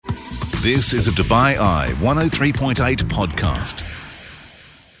This is a Dubai Eye 103.8 podcast.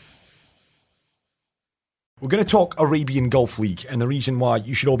 We're going to talk Arabian Gulf League, and the reason why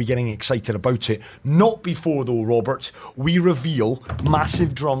you should all be getting excited about it. Not before, though, Robert, we reveal,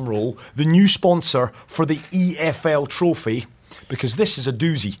 massive drum roll, the new sponsor for the EFL trophy, because this is a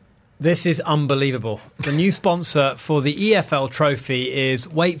doozy. This is unbelievable. The new sponsor for the EFL trophy is,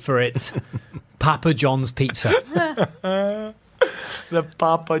 wait for it, Papa John's Pizza. The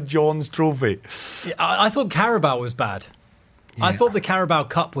Papa John's trophy. I thought Carabao was bad. Yeah. I thought the Carabao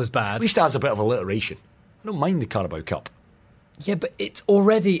Cup was bad. At least it has a bit of alliteration. I don't mind the Carabao Cup. Yeah, but it's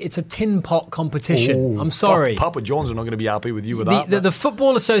a tin pot competition. I'm sorry. Papa John's are not going to be happy with you with that. The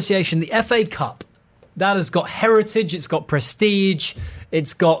Football Association, the FA Cup, that has got heritage, it's got prestige,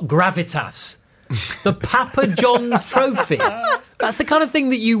 it's got gravitas. The Papa John's trophy. That's the kind of thing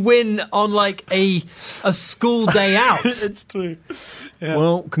that you win on like a school day out. It's true. Yeah.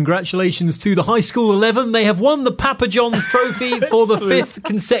 Well, congratulations to the High School 11. They have won the Papa John's trophy for the fifth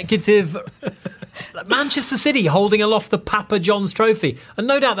consecutive... Manchester City holding aloft the Papa John's trophy. And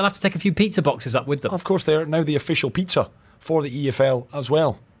no doubt they'll have to take a few pizza boxes up with them. Of course, they're now the official pizza for the EFL as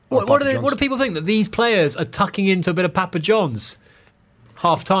well. What do people think? That these players are tucking into a bit of Papa John's?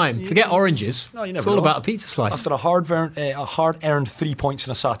 Half time. Forget oranges. No, you never. It's all about a pizza slice. After a hard-earned 3 points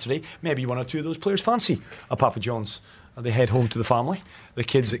on a Saturday, maybe one or two of those players fancy a Papa John's. They head home to the family, the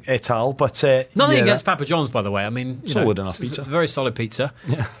kids et al. But nothing against Papa John's, by the way. I mean, solid enough pizza. It's a very solid pizza.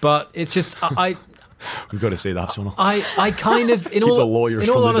 Yeah. But it's just we've got to say that, Sonal. I kind of, in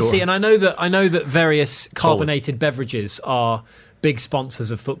all honesty, and I know that various carbonated beverages are big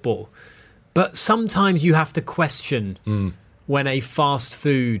sponsors of football, but sometimes you have to question when a fast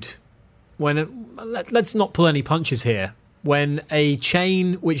food, let's not pull any punches here, when a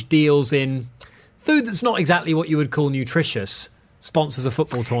chain which deals in food that's not exactly what you would call nutritious sponsors a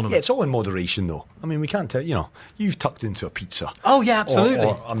football tournament. Yeah, it's all in moderation, though. I mean, we can't tell, you've tucked into a pizza. Oh, yeah, absolutely.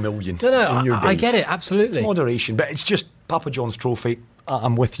 Or a million in your days. I get it, absolutely. It's moderation, but it's just Papa John's trophy.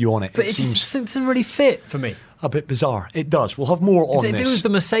 I'm with you on it. But it doesn't really fit for me. A bit bizarre. It does. We'll have more on this. If it was the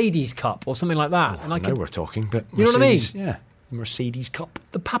Mercedes Cup or something like that. Oh, now we're talking. But you know what I mean? Yeah, the Mercedes Cup.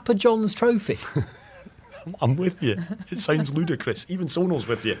 The Papa John's trophy. I'm with you. It sounds ludicrous. Even Sonal's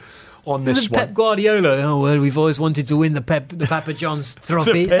with you on this one. Pep Guardiola. Oh, well, we've always wanted to win the Papa John's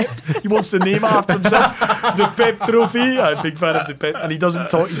trophy. The Pep. He wants to name after himself. The Pep trophy. I'm a big fan of the Pep. And he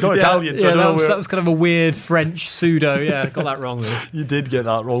doesn't talk. He's not Italian. So that was kind of a weird French pseudo. Yeah, got that wrong. Really. You did get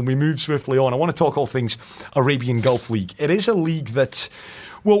that wrong. We moved swiftly on. I want to talk all things Arabian Gulf League. It is a league that,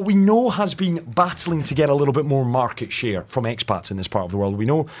 well, we know has been battling to get a little bit more market share from expats in this part of the world. We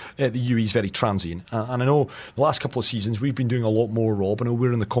know the UAE is very transient. And I know the last couple of seasons we've been doing a lot more, Rob. I know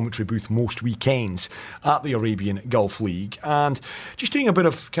we're in the commentary booth most weekends at the Arabian Gulf League. And just doing a bit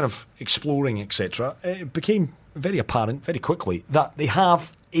of kind of exploring, etc., it became very apparent very quickly that they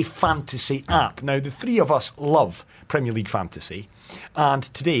have a fantasy app. Now, the three of us love Premier League fantasy. And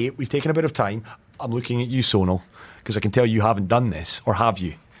today we've taken a bit of time. I'm looking at you, Sonal, because I can tell you haven't done this, or have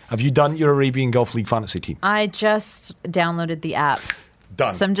you? Have you done your Arabian Gulf League fantasy team? I just downloaded the app.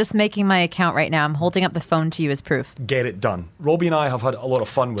 Done. So I'm just making my account right now. I'm holding up the phone to you as proof. Get it done. Robbie and I have had a lot of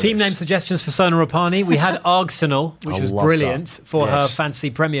fun with Team name suggestions for Sona Rapani. We had Arsenal, which was brilliant for her fantasy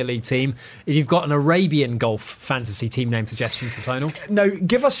Premier League team. If you've got an Arabian Gulf fantasy team name suggestion for Sona. Now,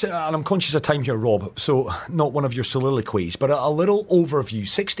 give us, and I'm conscious of time here, Rob, so not one of your soliloquies, but a little overview,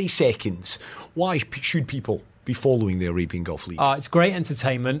 60 seconds. Why should people be following the Arabian Gulf League? It's great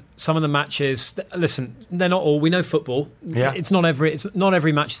entertainment. Some of the matches, listen, they're not all. We know football. Yeah. It's not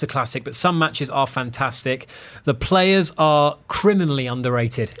every match is a classic, but some matches are fantastic. The players are criminally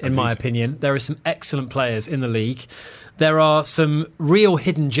underrated, in my opinion. There are some excellent players in the league. There are some real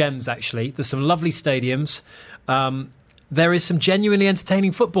hidden gems, actually. There's some lovely stadiums. There is some genuinely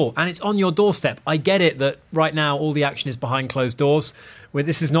entertaining football, and it's on your doorstep. I get it that right now all the action is behind closed doors.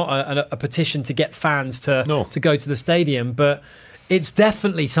 This is not a petition to get fans to go to the stadium, but it's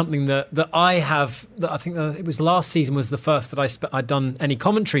definitely something that I have. That I think it was last season was the first that I'd done any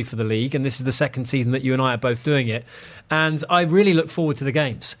commentary for the league, and this is the second season that you and I are both doing it. And I really look forward to the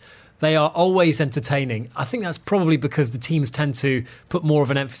games. They are always entertaining. I think that's probably because the teams tend to put more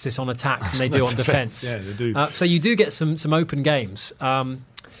of an emphasis on attack than they do on defence. Yeah, they do. So you do get some open games.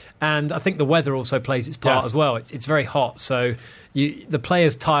 And I think the weather also plays its part as well. It's very hot, so the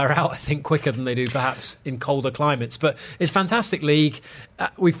players tire out, I think, quicker than they do perhaps in colder climates. But it's a fantastic league.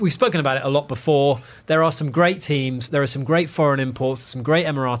 We've spoken about it a lot before. There are some great teams. There are some great foreign imports, some great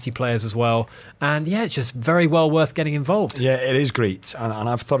Emirati players as well. And yeah, it's just very well worth getting involved. Yeah, it is great. And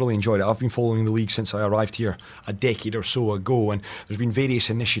I've thoroughly enjoyed it. I've been following the league since I arrived here a decade or so ago. And there's been various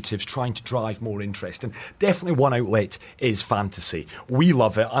initiatives trying to drive more interest. And definitely one outlet is fantasy. We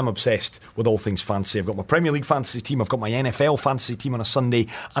love it. I'm obsessed with all things fantasy. I've got my Premier League fantasy team. I've got my NFL fantasy team on a Sunday.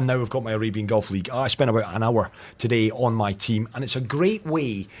 And now I've got my Arabian Gulf League. I spent about an hour today on my team. And it's a great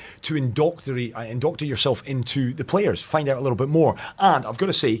way to indoctor yourself into the players, find out a little bit more. And I've got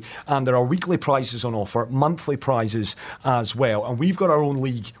to say, there are weekly prizes on offer, monthly prizes as well. And we've got our own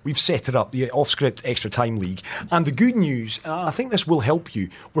league. We've set it up, the Off-Script Extra Time League. And the good news, I think this will help you,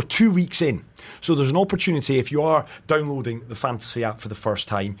 we're 2 weeks in. So there's an opportunity, if you are downloading the fantasy app for the first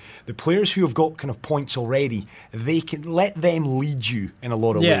time, the players who have got kind of points already, they can let them lead you in a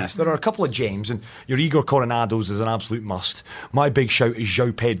lot of ways. There are a couple of gems, and your Igor Coronados is an absolute must. My big shout is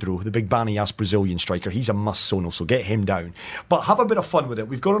João Pedro, the big Banias Brazilian striker. He's a must sono, so get him down. But have a bit of fun with it.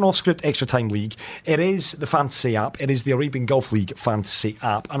 We've got an Off-Script Extra Time League. It is the fantasy app. It is the Arabian Gulf League fantasy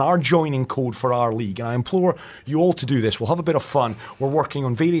app. And our joining code for our league, and I implore you all to do this, we'll have a bit of fun. We're working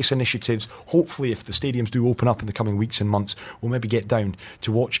on various initiatives. Hopefully, if the stadiums do open up in the coming weeks and months, we'll maybe get down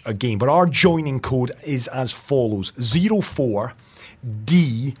to watch a game. But our joining code is as follows: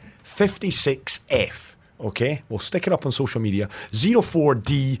 04D56F. Okay, we'll stick it up on social media.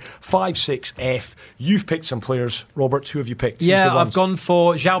 04D56F. You've picked some players. Robert, who have you picked? Yeah, I've gone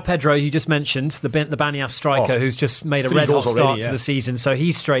for João Pedro, you just mentioned, the Banias striker, who's just made a red-hot start to the season. So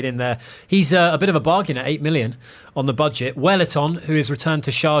he's straight in there. He's a bit of a bargain at 8 million on the budget. Wellington, who is returned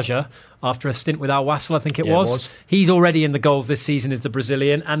to Sharjah after a stint with Al Wassel, I think it was. He's already in the goals this season, is the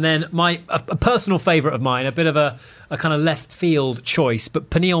Brazilian. And then a personal favourite of mine, a bit of a kind of left field choice, but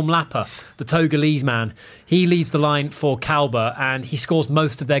Peniel Mlapa, the Togolese man, he leads the line for Kalba and he scores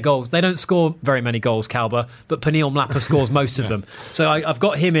most of their goals. They don't score very many goals, Kalba, but Peniel Mlapa scores most of them. So I've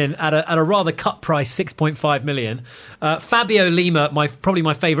got him in at a rather cut price, 6.5 million. Fabio Lima, probably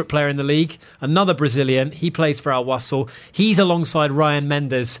my favourite player in the league, another Brazilian. He plays for Al Wassel. He's alongside Ryan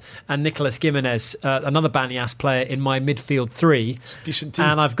Mendes and Nicolas Gimenez, another Banias player in my midfield three. Decent team.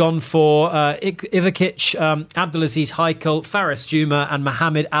 And I've gone for Ivakic, Abdulaziz Haikal, Faris Juma and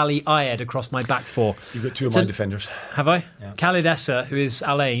Mohamed Ali Ayed across my back four. You've got two of my defenders. Have I? Yeah. Khalid Essa, who is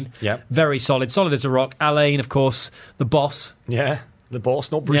Alain. Yeah. Very solid. Solid as a rock. Alain, of course, the boss. Yeah. The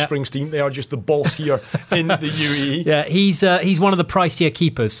boss, not Bruce Springsteen. They are just the boss here in the UAE. Yeah, he's one of the pricier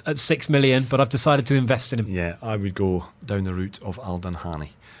keepers at 6 million, but I've decided to invest in him. Yeah, I would go down the route of Aldan Hani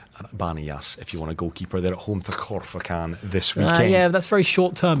at Banias if you want a goalkeeper. They're at home to Khorfakan this weekend. Yeah, that's very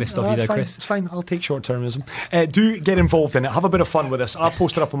short-termist of you there, Chris. It's fine, I'll take short-termism. Do get involved in it. Have a bit of fun with this. I'll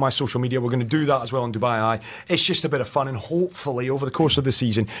post it up on my social media. We're going to do that as well on Dubai Eye. It's just a bit of fun, and hopefully over the course of the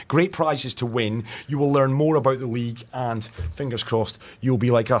season, great prizes to win. You will learn more about the league, and fingers crossed, you'll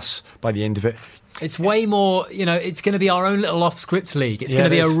be like us by the end of it. It's way more, it's going to be our own little off-script league. It's going to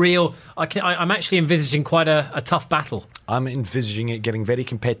be a real... I'm actually envisaging quite a tough battle. I'm envisaging it getting very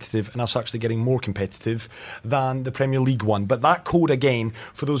competitive, and us actually getting more competitive than the Premier League one. But that code again,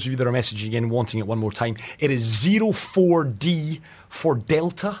 for those of you that are messaging in wanting it one more time, it is 04D for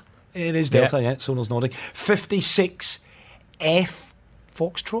Delta. It is Delta, yeah, Sonal's nodding. 56F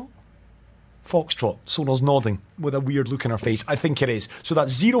Foxtrot? Foxtrot. Sonal's nodding with a weird look on her face. I think it is. So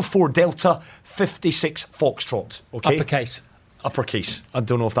that's 04 Delta 56 Foxtrot. Okay. Uppercase. I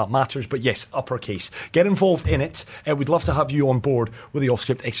don't know if that matters, but yes, uppercase. Get involved in it. We'd love to have you on board with the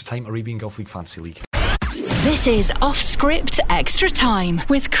Off-Script Extra Time Arabian Gulf League Fantasy League. This is Off-Script Extra Time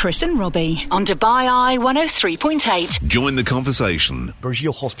with Chris and Robbie on Dubai Eye 103.8. Join the conversation.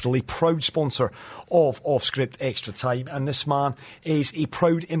 Burjeel Hospital, a proud sponsor of Off-Script Extra Time, and this man is a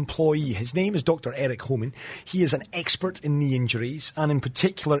proud employee. His name is Dr. Eric Homan. He is an expert in knee injuries, and in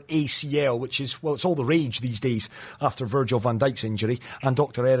particular ACL, which is, well, it's all the rage these days after Virgil van Dijk's injury. And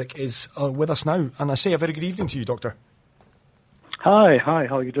Dr. Eric is with us now, and I say a very good evening to you, Doctor. Hi,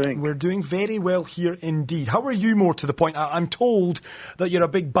 how are you doing? We're doing very well here indeed. How are you, more to the point? I'm told that you're a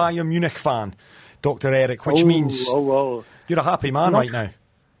big Bayern Munich fan, Dr. Eric, which means you're a happy man right now.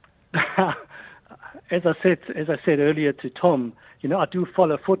 As I said earlier to Tom, I do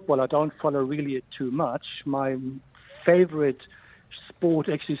follow football. I don't follow really it too much. My favourite sport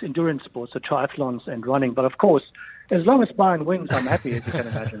actually is endurance sports, so triathlons and running. But of course, as long as Bayern wins, I'm happy, as you can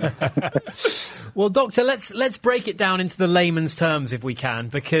imagine. Well, Doctor, let's break it down into the layman's terms if we can,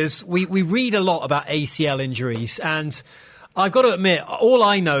 because we read a lot about ACL injuries, and I've got to admit, all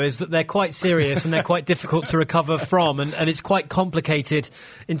I know is that they're quite serious and they're quite difficult to recover from, and it's quite complicated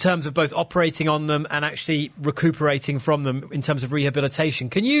in terms of both operating on them and actually recuperating from them in terms of rehabilitation.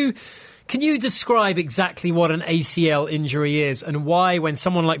 Can you describe exactly what an ACL injury is and why, when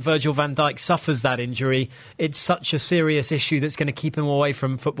someone like Virgil van Dijk suffers that injury, it's such a serious issue that's going to keep him away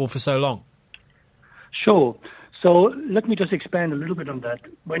from football for so long? Sure. So let me just expand a little bit on that.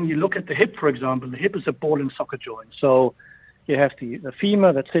 When you look at the hip, for example, the hip is a ball and socket joint. So you have the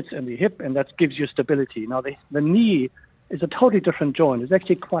femur that sits in the hip, and that gives you stability. Now, the knee is a totally different joint.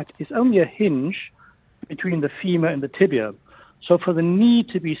 It's only a hinge between the femur and the tibia. So for the knee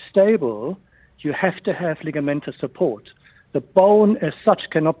to be stable, you have to have ligamentous support. The bone as such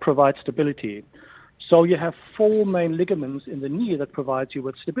cannot provide stability. So you have 4 main ligaments in the knee that provides you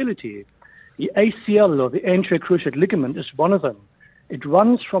with stability. The ACL, or the anterior cruciate ligament, is one of them. It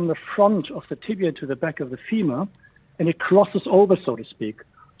runs from the front of the tibia to the back of the femur, and it crosses over, so to speak.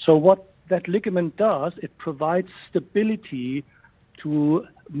 So what that ligament does, it provides stability to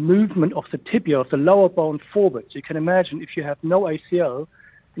movement of the tibia, of the lower bone forward. So you can imagine if you have no ACL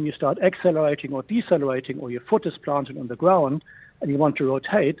and you start accelerating or decelerating, or your foot is planted on the ground and you want to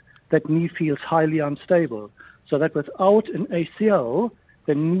rotate, that knee feels highly unstable. So that without an ACL,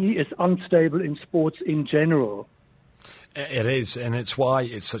 the knee is unstable in sports in general. It is, and it's why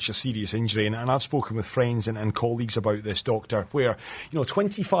it's such a serious injury. And I've spoken with friends and colleagues about this, Doctor, where,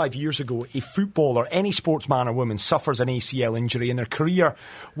 25 years ago, a footballer, any sportsman or woman, suffers an ACL injury and their career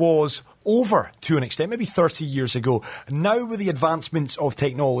was over to an extent, maybe 30 years ago. Now, with the advancements of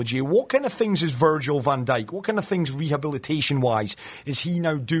technology, what kind of things is Virgil van Dijk, what kind of things rehabilitation-wise is he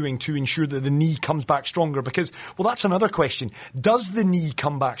now doing to ensure that the knee comes back stronger? Because, well, that's another question. Does the knee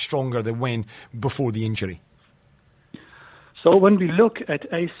come back stronger than before the injury? So when we look at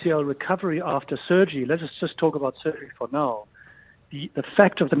ACL recovery after surgery, let us just talk about surgery for now. The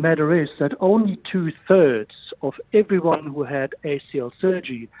fact of the matter is that only 2/3 of everyone who had ACL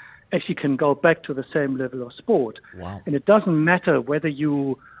surgery actually can go back to the same level of sport. Wow. And it doesn't matter whether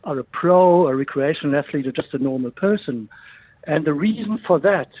you are a pro, a recreational athlete, or just a normal person. And the reason for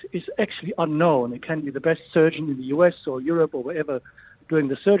that is actually unknown. It can be the best surgeon in the US or Europe or wherever doing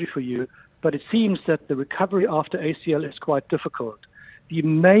the surgery for you. But it seems that the recovery after ACL is quite difficult. The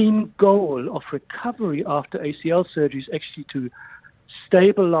main goal of recovery after ACL surgery is actually to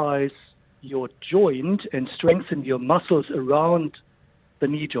stabilize your joint and strengthen your muscles around the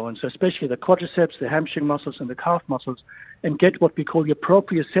knee joint, so especially the quadriceps, the hamstring muscles, and the calf muscles, and get what we call your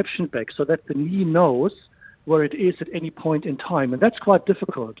proprioception back, so that the knee knows where it is at any point in time. And that's quite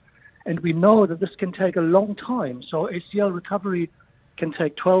difficult. And we know that this can take a long time. So ACL recovery can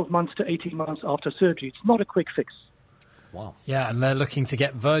take 12 months to 18 months after surgery. It's not a quick fix. Wow. Yeah, and they're looking to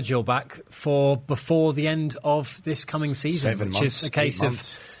get Virgil back for before the end of this coming season, 7 which months, is a case of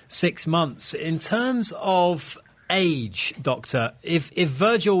 6 months. In terms of age, Doctor, if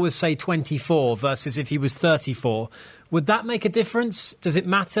Virgil was, say, 24 versus if he was 34, would that make a difference? Does it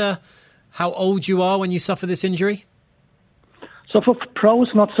matter how old you are when you suffer this injury? So for pros,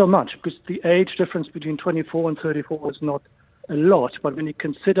 not so much, because the age difference between 24 and 34 is not a lot. But when you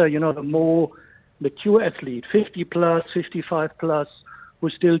consider, the more mature athlete, 50 plus, 55 plus, who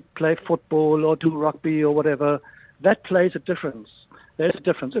still play football or do rugby or whatever, that plays a difference. There's a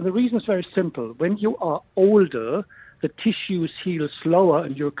difference. And the reason is very simple. When you are older, the tissues heal slower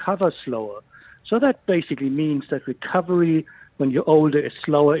and you recover slower. So that basically means that recovery when you're older is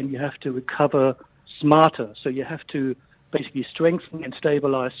slower and you have to recover smarter. So you have to basically strengthen and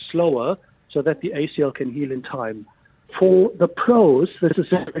stabilize slower so that the ACL can heal in time. For the pros, this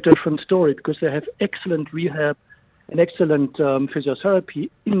is a different story because they have excellent rehab and excellent physiotherapy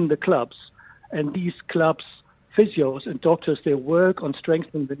in the clubs. And these clubs, physios and doctors, they work on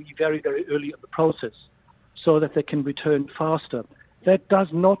strengthening the knee very, very early in the process so that they can return faster. That does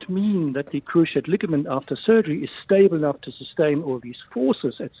not mean that the cruciate ligament after surgery is stable enough to sustain all these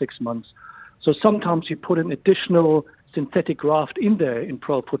forces at 6 months. So sometimes you put an additional synthetic graft in there in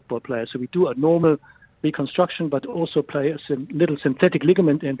pro football players. So we do a normal reconstruction, but also play a little synthetic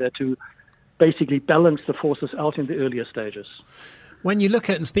ligament in there to basically balance the forces out in the earlier stages. When you look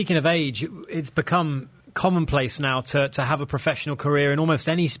at, and speaking of age, it's become commonplace now to have a professional career in almost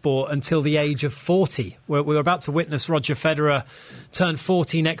any sport until the age of 40. We're about to witness Roger Federer turn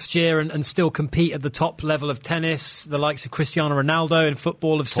 40 next year and still compete at the top level of tennis. The likes of Cristiano Ronaldo in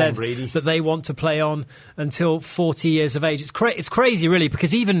football have said that they want to play on until 40 years of age. It's crazy, really,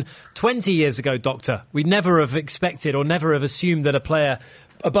 because even 20 years ago, Doctor, we'd never have expected or never have assumed that a player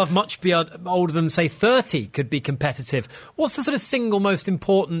older than, say, 30 could be competitive. What's the sort of single most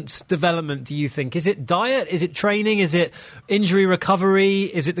important development, do you think? Is it diet? Is it training? Is it injury recovery?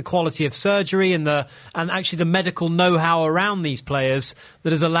 Is it the quality of surgery and actually the medical know-how around these players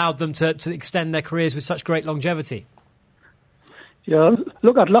that has allowed them to extend their careers with such great longevity? Yeah,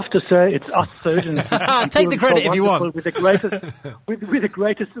 look, I'd love to say it's us surgeons. Take the credit if you want. With the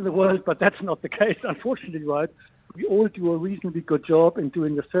greatest in the world, but that's not the case, unfortunately, right? We all do a reasonably good job in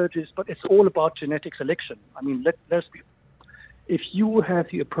doing the surgeries, but it's all about genetic selection. I mean, let's be. If you have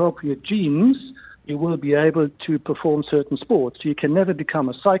the appropriate genes, you will be able to perform certain sports. You can never become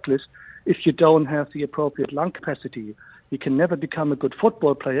a cyclist if you don't have the appropriate lung capacity. You can never become a good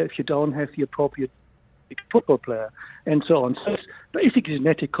football player if you don't have the appropriate football player, and so on. So it's basic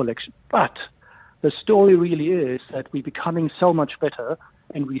genetic collection. But the story really is that we're becoming so much better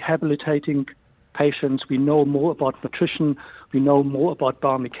and rehabilitating patients. We know more about nutrition. We know more about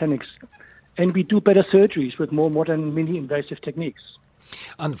biomechanics. And we do better surgeries with more modern, mini-invasive techniques.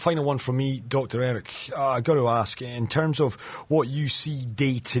 And final one from me, Dr. Eric. I've got to ask, in terms of what you see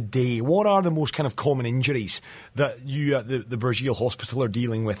day to day, what are the most kind of common injuries that you at the Burgeel Hospital are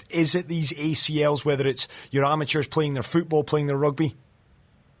dealing with? Is it these ACLs, whether it's your amateurs playing their football, playing their rugby?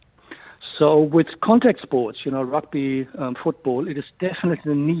 So with contact sports, rugby, football, it is definitely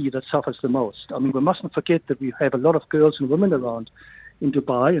the knee that suffers the most. I mean, we mustn't forget that we have a lot of girls and women around in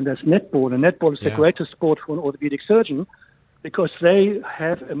Dubai, and there's netball. And netball is the greatest sport for an orthopedic surgeon, because they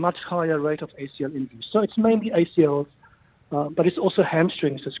have a much higher rate of ACL injuries. So it's mainly ACLs, but it's also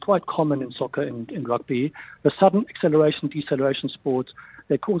hamstrings. It's quite common in soccer and in rugby. The sudden acceleration, deceleration sports,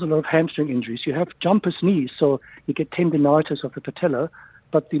 they cause a lot of hamstring injuries. You have jumper's knees, so you get tendinitis of the patella,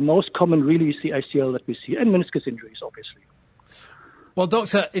 but the most common really is the ACL that we see, and meniscus injuries, obviously. Well,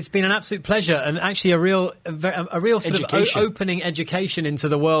 Doctor, it's been an absolute pleasure, and actually a real sort of opening education into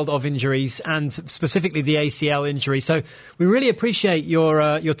the world of injuries, and specifically the ACL injury. So we really appreciate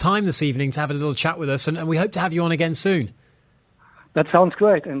your time this evening to have a little chat with us, and we hope to have you on again soon. That sounds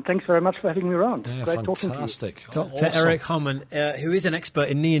great, and thanks very much for having me around. Yeah, great talking to you. Dr. Eric Homan, who is an expert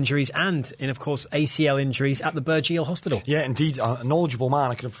in knee injuries and in, of course, ACL injuries at the Burgeel Hospital. Yeah, indeed, a knowledgeable man.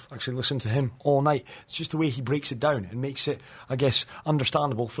 I could have actually listened to him all night. It's just the way he breaks it down and makes it, I guess,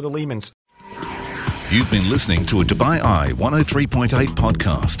 understandable for the layman. You've been listening to a Dubai Eye 103.8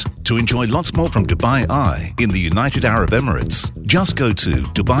 podcast. To enjoy lots more from Dubai Eye in the United Arab Emirates, just go to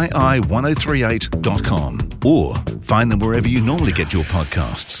DubaiEye1038.com or find them wherever you normally get your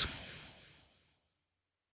podcasts.